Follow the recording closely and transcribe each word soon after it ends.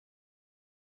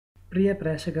പ്രിയ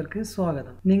പ്രേക്ഷകർക്ക്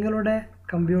സ്വാഗതം. നിങ്ങളുടെ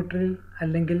കമ്പ്യൂട്ടറിൽ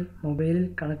അല്ലെങ്കിൽ മൊബൈലിൽ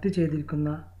കണക്ട് ചെയ്തിരിക്കുന്ന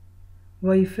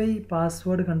വൈഫൈ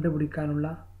പാസ്വേഡ് കണ്ടുപിടിക്കാനുള്ള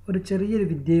ഒരു ചെറിയൊരു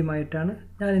വിദ്യയുമായിട്ടാണ്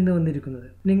ഞാൻ ഇന്ന് വന്നിരിക്കുന്നത്.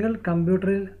 നിങ്ങൾ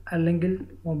കമ്പ്യൂട്ടറിൽ അല്ലെങ്കിൽ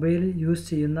മൊബൈലിൽ യൂസ്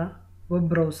ചെയ്യുന്ന വെബ്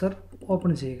ബ്രൗസർ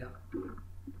ഓപ്പൺ ചെയ്യുക.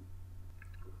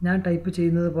 ഞാൻ ടൈപ്പ്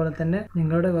ചെയ്യുന്നത് പോലെ തന്നെ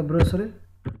നിങ്ങളുടെ വെബ് ബ്രൗസറിൽ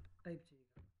ടൈപ്പ് ചെയ്യുക.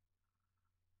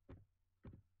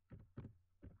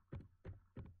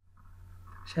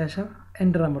 ശേഷം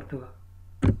എൻ്റർ അമർത്തുക.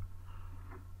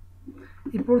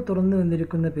 ഇപ്പോൾ തുറന്നു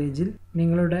വന്നിരിക്കുന്ന പേജിൽ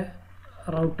നിങ്ങളുടെ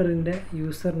റൗട്ടറിൻ്റെ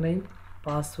യൂസർ നെയിം,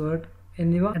 പാസ്വേഡ്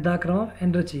എന്നിവ യഥാക്രമം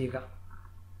എൻ്റർ ചെയ്യുക.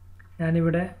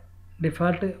 ഞാനിവിടെ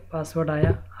ഡിഫാൾട്ട് പാസ്വേഡായ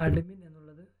അഡ്മിൻ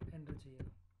എന്നുള്ളത് എൻ്റർ ചെയ്യുന്നു.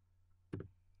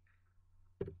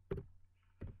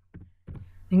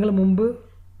 നിങ്ങൾ മുമ്പ്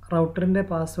റൗട്ടറിൻ്റെ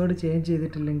പാസ്വേഡ് ചേഞ്ച്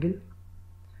ചെയ്തിട്ടില്ലെങ്കിൽ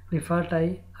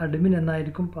ഡിഫാൾട്ടായി അഡ്മിൻ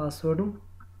എന്നായിരിക്കും പാസ്വേഡും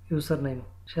യൂസർ നെയിമും.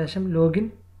 ശേഷം ലോഗിൻ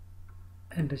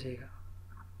എൻ്റർ ചെയ്യുക.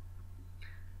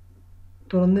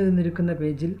 തുറന്നു നിന്നിരിക്കുന്ന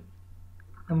പേജിൽ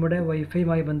നമ്മുടെ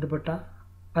വൈഫൈയുമായി ബന്ധപ്പെട്ട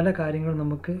പല കാര്യങ്ങളും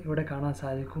നമുക്ക് ഇവിടെ കാണാൻ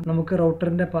സാധിക്കും. നമുക്ക്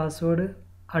റൗട്ടറിൻ്റെ പാസ്വേഡ്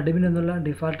അഡ്മിൻ എന്നുള്ള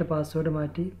ഡിഫാൾട്ട് പാസ്വേഡ്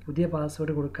മാറ്റി പുതിയ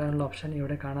പാസ്വേഡ് കൊടുക്കാനുള്ള ഓപ്ഷൻ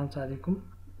ഇവിടെ കാണാൻ സാധിക്കും.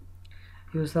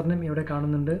 യൂസർ നെയിം ഇവിടെ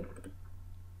കാണുന്നുണ്ട്.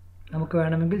 നമുക്ക്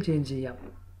വേണമെങ്കിൽ ചേഞ്ച് ചെയ്യാം.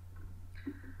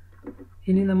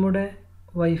 ഇനി നമ്മുടെ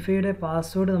വൈഫൈയുടെ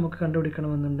പാസ്വേഡ് നമുക്ക്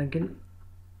കണ്ടുപിടിക്കണമെന്നുണ്ടെങ്കിൽ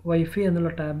വൈഫൈ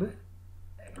എന്നുള്ള ടാബ്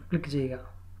ക്ലിക്ക് ചെയ്യുക.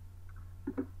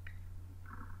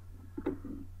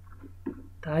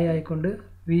 താഴെ ആയിക്കൊണ്ട്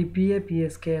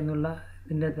VPA-PSK എന്നുള്ള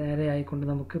ഇതിൻ്റെ നേരെ ആയിക്കൊണ്ട്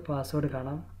നമുക്ക് പാസ്വേഡ്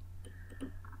കാണാം.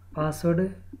 പാസ്വേഡ്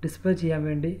ഡിസ്പ്ലേ ചെയ്യാൻ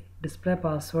വേണ്ടി ഡിസ്പ്ലേ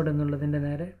പാസ്വേഡ് എന്നുള്ളതിൻ്റെ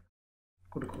നേരെ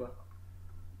കൊടുക്കുക.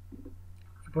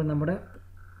 ഇപ്പോൾ നമ്മുടെ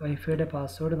വൈഫൈയുടെ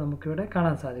പാസ്വേഡ് നമുക്കിവിടെ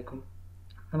കാണാൻ സാധിക്കും.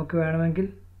 നമുക്ക് വേണമെങ്കിൽ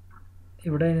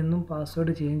ഇവിടെ നിന്നും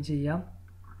പാസ്വേഡ് ചേഞ്ച് ചെയ്യാം.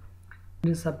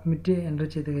 സബ്മിറ്റ് എൻ്റർ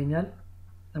ചെയ്ത് കഴിഞ്ഞാൽ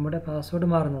നമ്മുടെ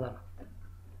പാസ്വേഡ് മാറുന്നതാണ്.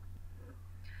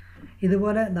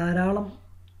 ഇതുപോലെ ധാരാളം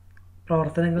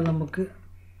പ്രവർത്തനങ്ങൾ നമുക്ക്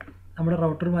നമ്മുടെ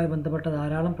റൗട്ടറുമായി ബന്ധപ്പെട്ട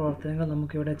ധാരാളം പ്രവർത്തനങ്ങൾ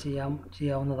നമുക്കിവിടെ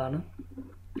ചെയ്യാവുന്നതാണ്.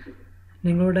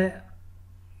 നിങ്ങളുടെ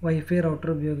വൈഫൈ റൗട്ടർ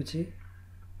ഉപയോഗിച്ച്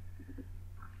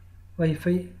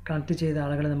വൈഫൈ കണക്ട് ചെയ്ത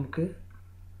ആളുകളെ നമുക്ക്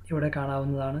ഇവിടെ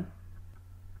കാണാവുന്നതാണ്.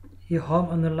 ഈ ഹോം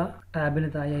എന്നുള്ള ടാബിന്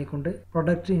താഴെയായിക്കൊണ്ട്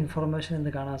പ്രൊഡക്റ്റ് ഇൻഫർമേഷൻ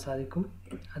എന്ന് കാണാൻ സാധിക്കും.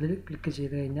 അതിൽ ക്ലിക്ക്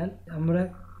ചെയ്ത് കഴിഞ്ഞാൽ നമ്മുടെ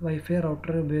വൈഫൈ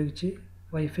റൗട്ടർ ഉപയോഗിച്ച്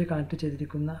വൈഫൈ കണക്ട്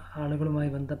ചെയ്തിരിക്കുന്ന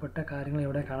ആളുകളുമായി ബന്ധപ്പെട്ട കാര്യങ്ങൾ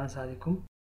ഇവിടെ കാണാൻ സാധിക്കും.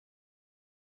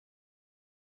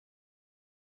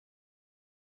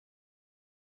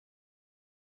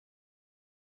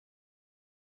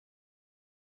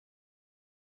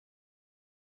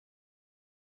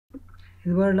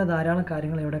 ഇതുപോലുള്ള ധാരാളം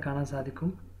കാര്യങ്ങൾ ഇവിടെ കാണാൻ സാധിക്കും.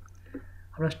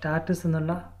 അവിടെ സ്റ്റാറ്റസ്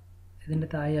എന്നുള്ള ഇതിൻ്റെ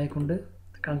താഴെ ആയിക്കൊണ്ട്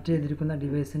കണക്ട് ചെയ്തിരിക്കുന്ന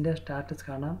ഡിവൈസിൻ്റെ സ്റ്റാറ്റസ്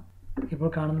കാണാം.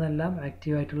 ഇപ്പോൾ കാണുന്നതെല്ലാം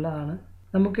ആക്റ്റീവായിട്ടുള്ളതാണ്.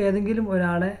 നമുക്ക് ഏതെങ്കിലും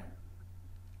ഒരാളെ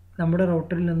നമ്മുടെ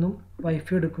റൗട്ടറിൽ നിന്നും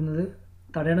വൈഫൈ എടുക്കുന്നത്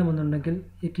തടയണമെന്നുണ്ടെങ്കിൽ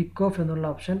ഈ കിക്ക് ഓഫ് എന്നുള്ള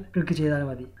ഓപ്ഷൻ ക്ലിക്ക് ചെയ്താൽ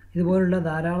മതി. ഇതുപോലുള്ള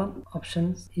ധാരാളം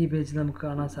ഓപ്ഷൻസ് ഈ പേജിൽ നമുക്ക്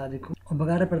കാണാൻ സാധിക്കും.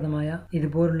 ഉപകാരപ്രദമായ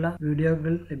ഇതുപോലുള്ള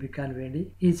വീഡിയോകൾ ലഭിക്കാൻ വേണ്ടി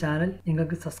ഈ ചാനൽ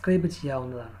നിങ്ങൾക്ക് സബ്സ്ക്രൈബ്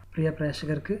ചെയ്യാവുന്നതാണ്. പ്രിയ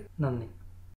പ്രേക്ഷകർക്ക് നന്ദി.